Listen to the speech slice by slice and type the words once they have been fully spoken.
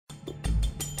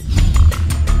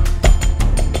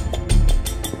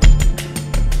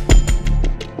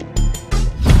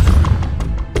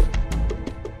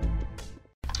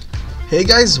Hey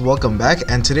guys, welcome back,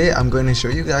 and today I'm going to show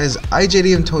you guys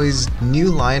iJDMTOY's new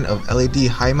line of LED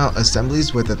high mount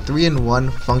assemblies with a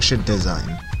 3-in-1 function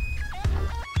design.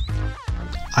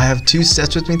 I have two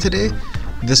sets with me today.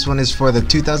 This one is for the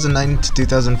 2009 to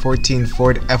 2014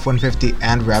 Ford F-150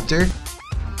 and Raptor,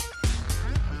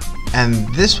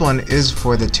 and this one is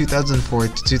for the 2004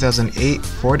 to 2008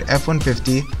 Ford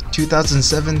F-150,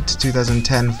 2007 to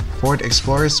 2010 Ford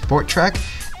Explorer Sport Trac,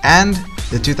 and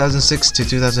the 2006 to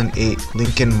 2008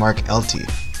 Lincoln Mark LT.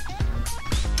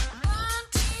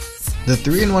 The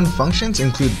 3-in-1 functions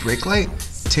include brake light,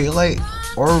 tail light,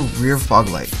 or rear fog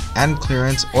light, and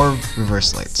clearance or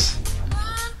reverse lights.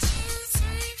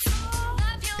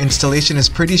 Installation is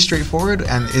pretty straightforward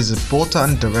and is a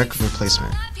bolt-on direct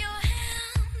replacement.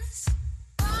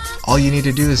 All you need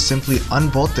to do is simply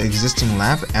unbolt the existing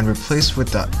lamp and replace with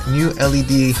the new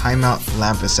LED high mount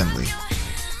lamp assembly.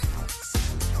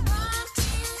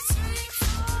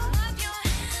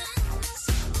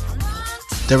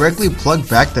 Directly plug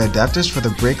back the adapters for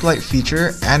the brake light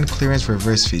feature and clearance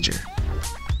reverse feature.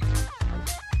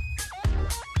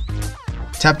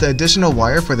 Tap the additional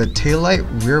wire for the tail light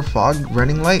rear fog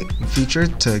running light feature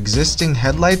to existing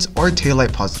headlights or tail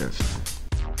light positive.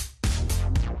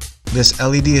 This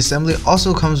LED assembly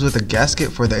also comes with a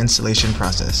gasket for the installation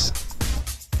process.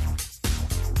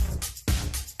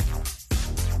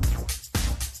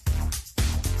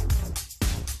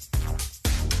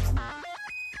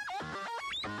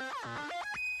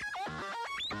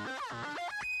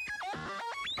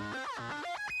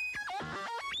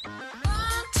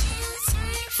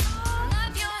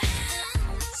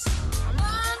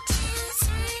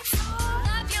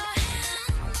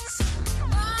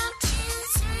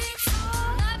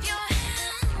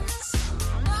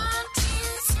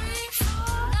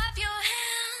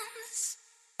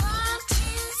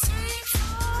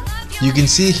 You can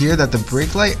see here that the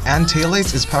brake light and tail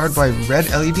lights is powered by red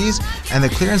LEDs and the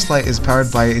clearance light is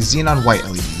powered by xenon white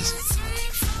LEDs.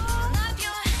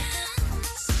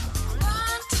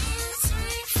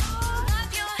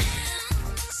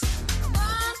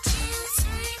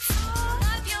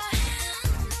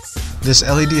 This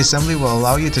LED assembly will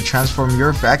allow you to transform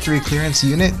your factory clearance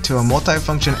unit to a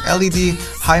multi-function LED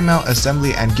high mount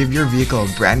assembly and give your vehicle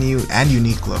a brand new and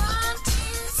unique look.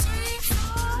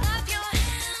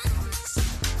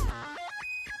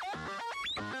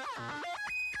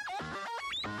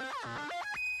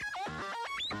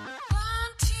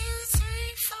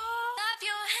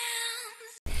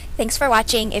 Thanks for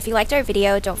watching. If you liked our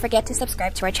video, don't forget to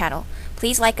subscribe to our channel.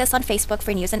 Please like us on Facebook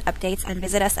for news and updates and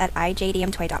visit us at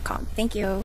iJDMTOY.com. Thank you.